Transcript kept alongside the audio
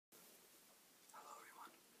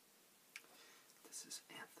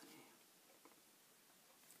Anthony.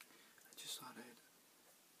 I just thought I'd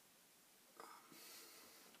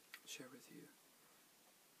share with you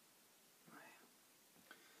my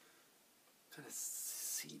kind of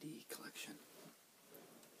CD collection,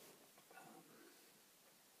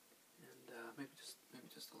 and maybe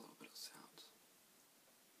just a little bit of sounds.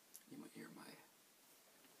 You might hear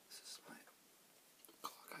this is my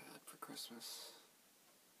clock I had for Christmas.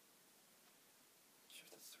 Not sure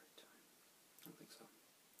if that's the right time. I don't think so.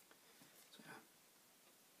 So yeah,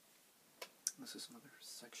 this is another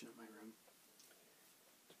section of my room.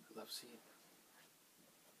 It's my love seat.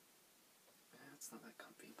 Yeah, it's not that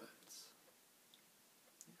comfy, but it's,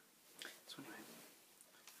 yeah. So anyway,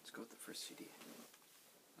 let's go with the first CD.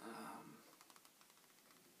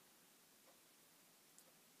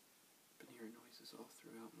 Been hearing noises all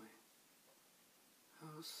throughout my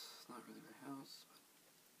house. It's not really my house, but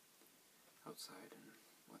outside and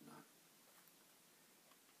whatnot.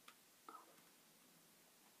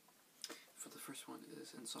 For the first one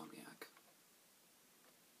is Insomniac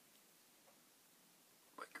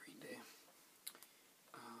by Green Day.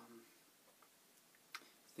 I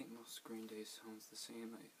think most Green Day sounds the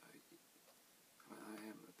same. I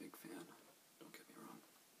am a big fan, don't get me wrong.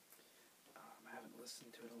 I haven't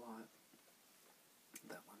listened to it a lot.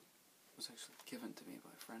 That one was actually given to me by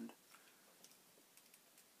a friend,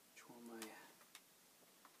 which one I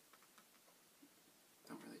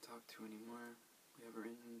don't really talk to anymore. We have our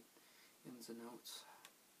ins and outs.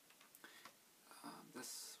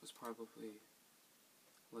 This was probably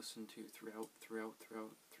listened to throughout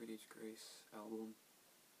 3 Days Grace album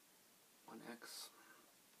on X.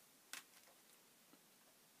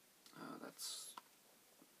 That's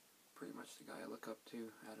pretty much the guy I look up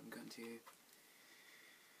to, Adam Guntier.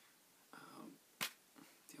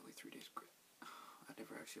 The only 3 Days Grace. I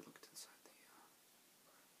never actually looked inside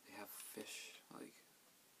they have fish, like,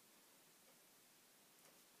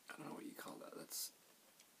 I don't know what you call that. That's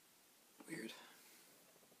weird.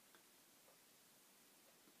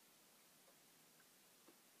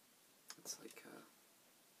 It's like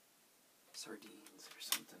sardines or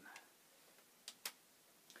something.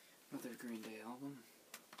 Another Green Day album,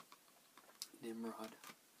 Nimrod.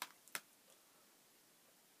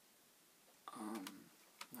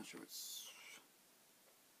 Not sure what's.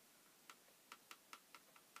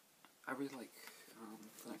 I really like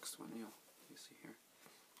the next one. You see here.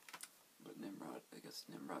 But Nimrod, I guess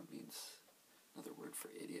Nimrod means another word for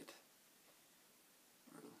idiot,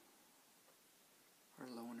 or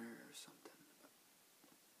loner or something. But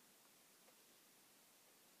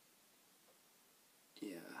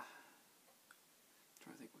yeah, I'm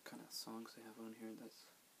trying to think what kind of songs they have on here. That's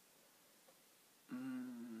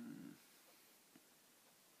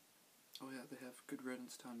oh yeah, they have Good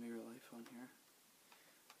Riddance, Time of Your Life on here.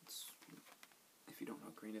 It's, if you don't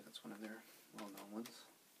know Green Day, that's one of their well-known ones.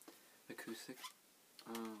 Acoustic.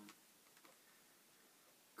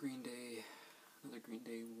 Green Day, another Green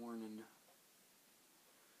Day Warning.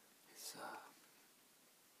 It's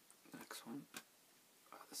the next one.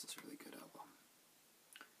 This is a really good album.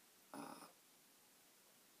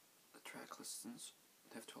 The track listens,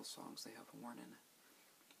 they have 12 songs. They have Warning,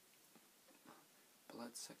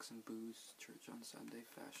 Blood, Sex and Booze, Church on Sunday,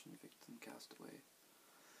 Fashion, Victim, Castaway,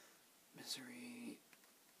 Misery,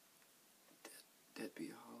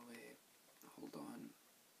 Deadbeat Hallway, Hold On,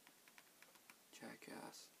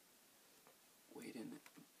 Jackass, Waitin',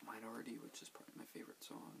 Minority, which is probably my favorite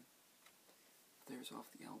song. There's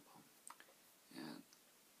off the album, and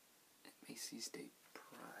Macy's Day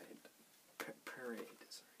Parade.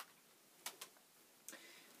 Sorry.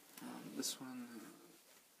 This one,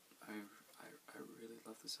 I really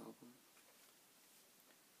love this album.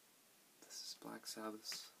 This is Black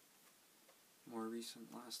Sabbath's more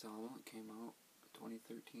recent last album. It came out in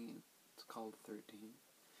 2013. It's called 13.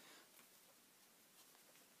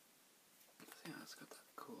 Yeah, it's got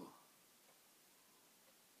that cool.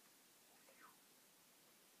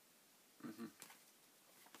 And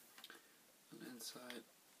inside,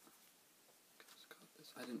 it's got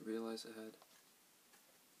this. I didn't realize it had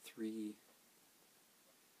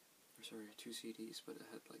 2 CDs, but it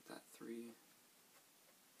had like that 3.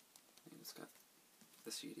 And it's got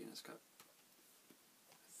the CD, and it's got,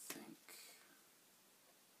 I think,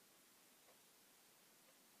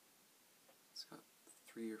 it's got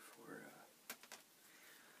 3 or 4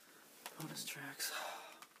 bonus tracks.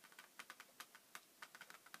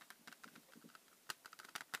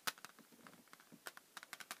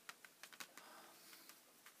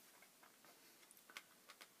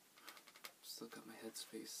 Still got my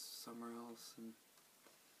headspace somewhere else, and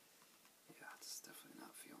yeah, it's definitely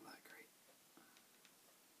not feeling that great.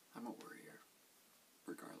 I'm a worrier,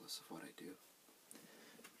 regardless of what I do.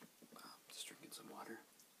 Just drinking some water.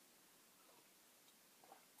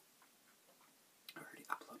 I already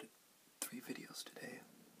uploaded 3 videos today.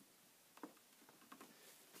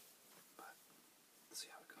 But let's see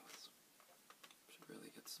how it goes. Should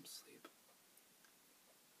really get some sleep.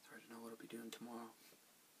 It's hard to know what I'll be doing tomorrow.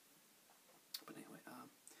 But anyway,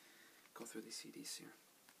 go through these CDs here.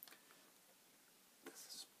 This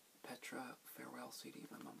is Petra Farewell CD.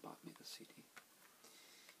 My mom bought me the CD.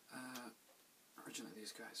 Originally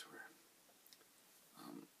these guys were a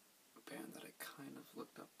band that I kind of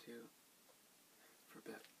looked up to for a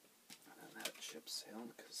bit, and then that ship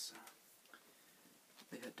sailed because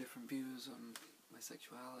they had different views on my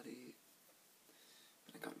sexuality,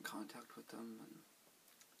 and I got in contact with them, and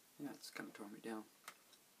yeah, it's kind of tore me down.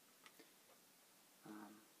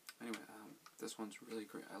 Anyway, this one's really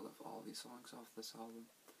great. I love all these songs off this album.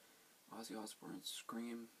 Ozzy Osbourne's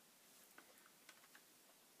Scream.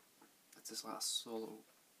 It's his last solo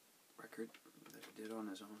record that he did on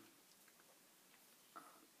his own.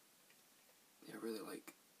 Yeah, I really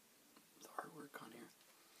like the artwork on here.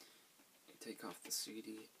 You take off the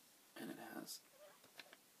CD and it has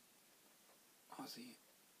Ozzy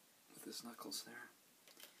with his knuckles there.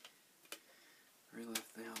 I really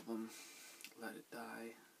love the album. Let It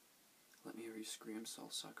Die. Let Me Hear You Scream,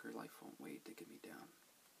 Soul Sucker, Life Won't Wait to Get Me Down.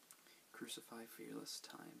 Crucify, Fearless,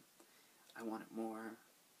 Time. I Want It More.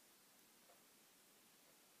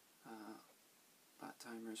 Flat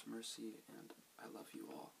Timers, Mercy, and I Love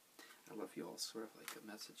You All. I Love You All is sort of like a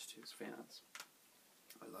message to his fans.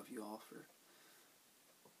 I love you all for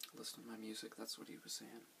listening to my music. That's what he was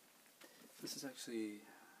saying. This is actually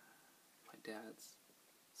my dad's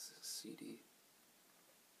CD.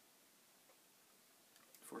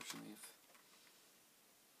 Fortunately,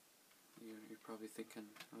 if you're probably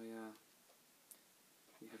thinking, oh yeah,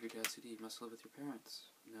 you have your dad's CD, you must live with your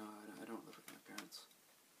parents. No, I don't live with my parents.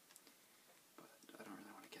 But I don't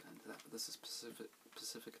really want to get into that. But this is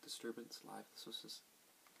Pacific Disturbance Live. This was his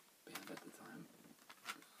band at the time.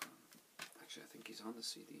 Actually, I think he's on the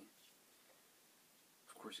CD.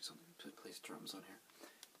 Of course he's on the plays drums on here.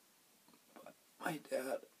 But my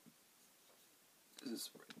dad is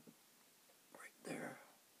right there.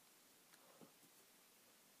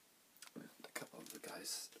 A couple of the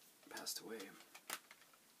guys passed away.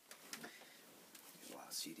 There's a lot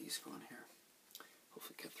of CDs going here.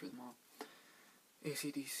 Hopefully get through them all.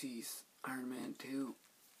 AC/DC's Iron Man 2.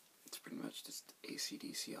 It's pretty much just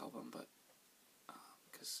AC/DC album, but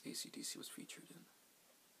because AC/DC was featured in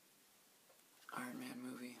Iron Man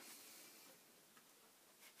movie.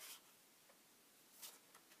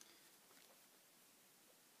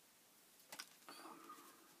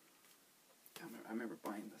 I remember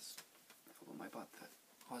buying this album. I bought that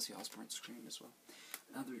Ozzy Osbourne Scream as well.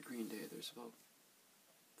 Another Green Day. There's about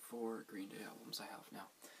 4 Green Day albums I have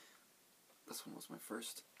now. This one was my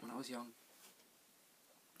first. When I was young,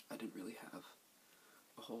 I didn't really have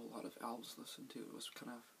a whole lot of albums to listen to. It was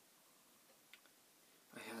kind of...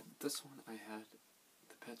 I had this one. I had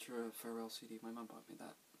the Petra Farewell CD. My mom bought me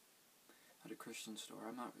that at a Christian store.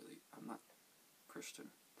 I'm not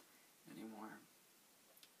Christian anymore.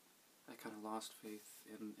 I kind of lost faith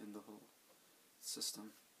in the whole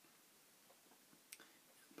system.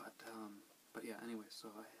 But yeah, anyway,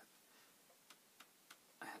 so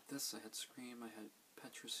I had this, I had Scream, I had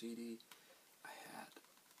Petra CD, I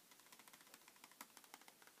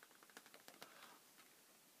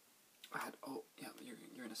had, oh, yeah,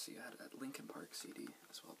 you're gonna see, I had a Linkin Park CD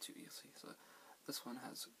as well, too, you see, so this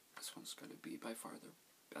one's gonna be by far the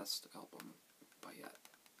best album by yet.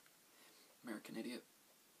 American Idiot.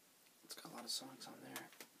 It's got a lot of songs on there.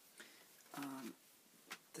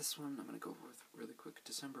 This one I'm going to go over with really quick.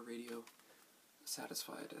 December Radio,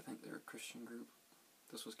 Satisfied. I think they're a Christian group.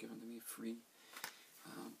 This was given to me free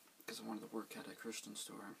because I wanted to work at a Christian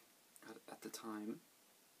store at the time.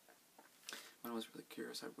 When I was really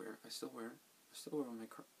curious, I still wear my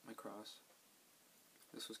cross.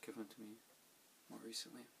 This was given to me more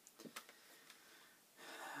recently.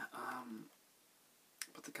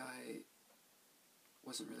 But the guy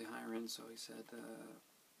wasn't really hiring, so he said,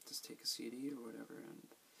 just take a CD or whatever,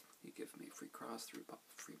 and he'd give me a free cross,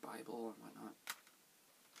 free Bible, and whatnot.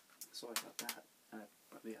 So I got that, and I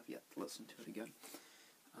probably have yet to listen to it again.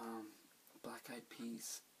 Black Eyed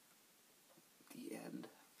Peas, The End.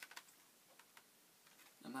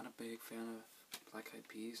 I'm not a big fan of Black Eyed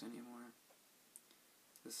Peas anymore.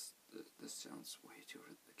 This sounds way too...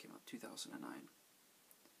 It came out 2009.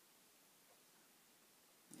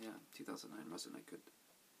 Yeah, 2009 wasn't a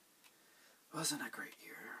great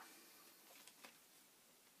year.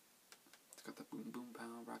 It's got the boom boom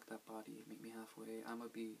pow Rock That Body, Meet Me Halfway. I'ma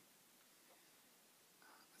Be.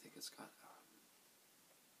 I think it's got.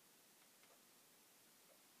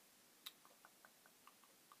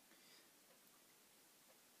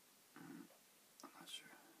 I'm not sure.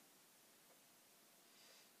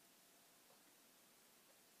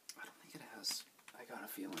 I don't think it has. I got a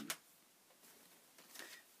feeling.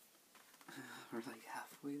 We're like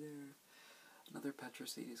halfway there. Another Petra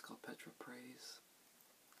CD is called Petra Praise.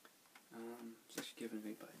 It's actually given to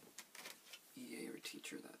me by EA or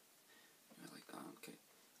teacher that like okay,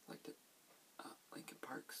 liked it. Linkin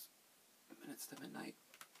Park's Minutes to Midnight.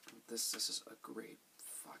 This is a great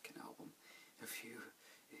fucking album. If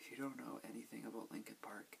you don't know anything about Linkin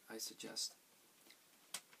Park, I suggest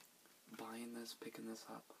buying this, picking this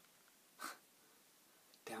up,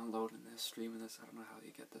 downloading this, streaming this. I don't know how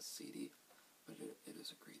you get this CD, but it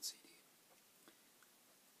is a great CD.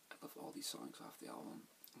 I love all these songs off the album.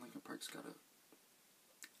 Linkin Park's got a,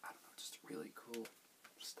 I don't know, just a really cool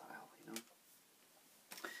style, you know.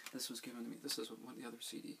 This was given to me. This is one of the other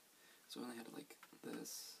CD. So I only had like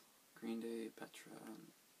this, Green Day, Petra,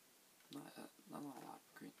 and not a lot.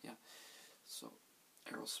 Green, yeah. So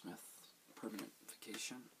Aerosmith, Permanent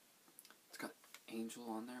Vacation. It's got Angel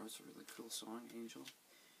on there. It was a really cool song, Angel.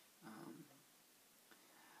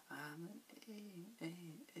 I'm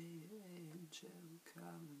an angel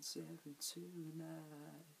coming 7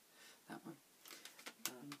 tonight. That one.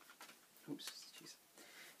 Oops, jeez.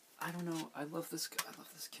 I don't know. I love this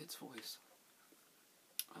kid's voice.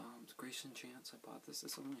 It's Grayson Chance. I bought this.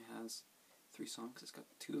 This only has 3 songs. It's got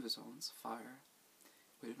 2 of his own. Fire,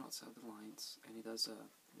 Waiting Outside the Lines, and he does a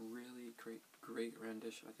really great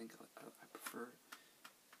rendition. I think I prefer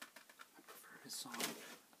his song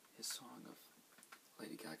of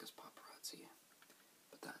Lady Gaga's Paparazzi.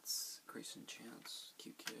 But that's Grayson Chance,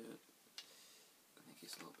 cute kid. I think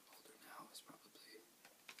he's a little bit older now. He's probably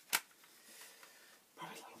a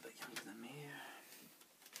little bit younger than me.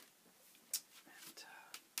 And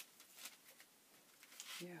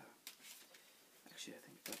yeah. Actually, I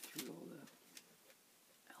think I got through all the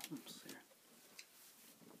albums there.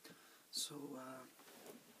 So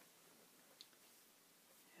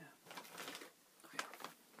yeah. Oh yeah.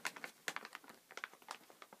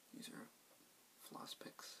 These are floss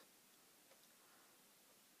picks.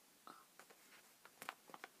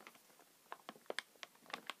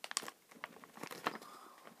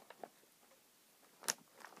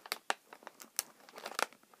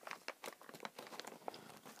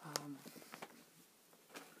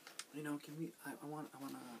 You know, I want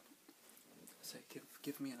to say,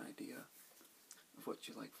 give me an idea of what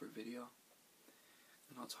you like for a video.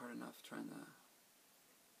 I know it's hard enough trying to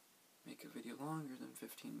make a video longer than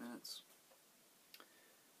 15 minutes.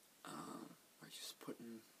 Or just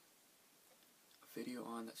putting a video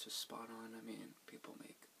on that's just spot on. I mean, people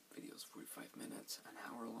make videos 45 minutes, an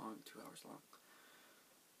hour long, 2 hours long.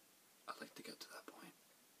 I'd like to get to that point.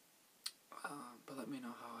 But let me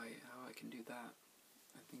know how I can do that.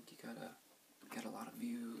 I think you gotta get a lot of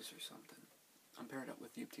views or something. I'm paired up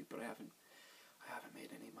with YouTube, but I haven't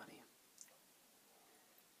made any money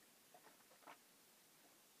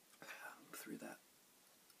through that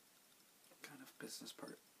kind of business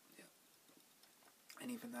part. Yeah,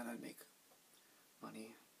 and even then, I'd make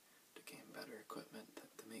money to gain better equipment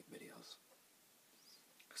to make videos.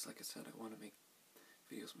 Because, like I said, I want to make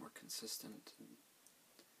videos more consistent, and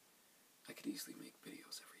I could easily make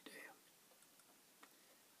videos every day.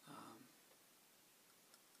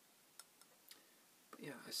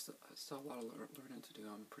 Yeah, I still have a lot of learning to do.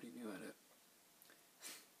 I'm pretty new at it.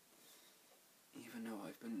 Even though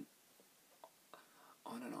I've been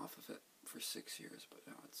on and off of it for 6 years, but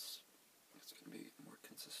now it's going to be more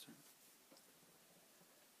consistent.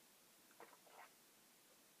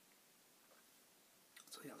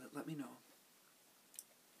 So yeah, let me know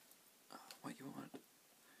what you want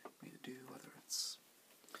me to do, whether it's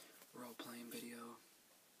role-playing video,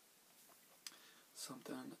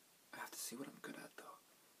 something. I have to see what I'm good at, though.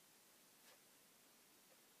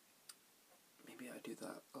 Maybe I do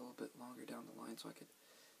that a little bit longer down the line, so I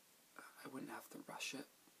wouldn't have to rush it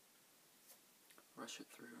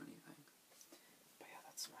through or anything. But yeah,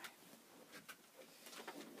 that's my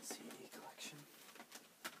CD collection.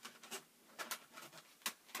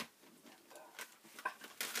 And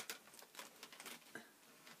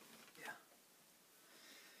yeah.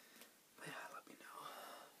 But yeah, let me know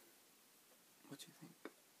what you think.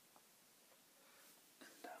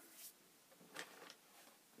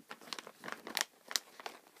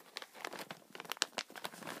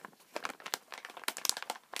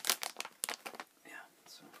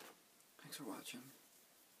 Thanks for watching.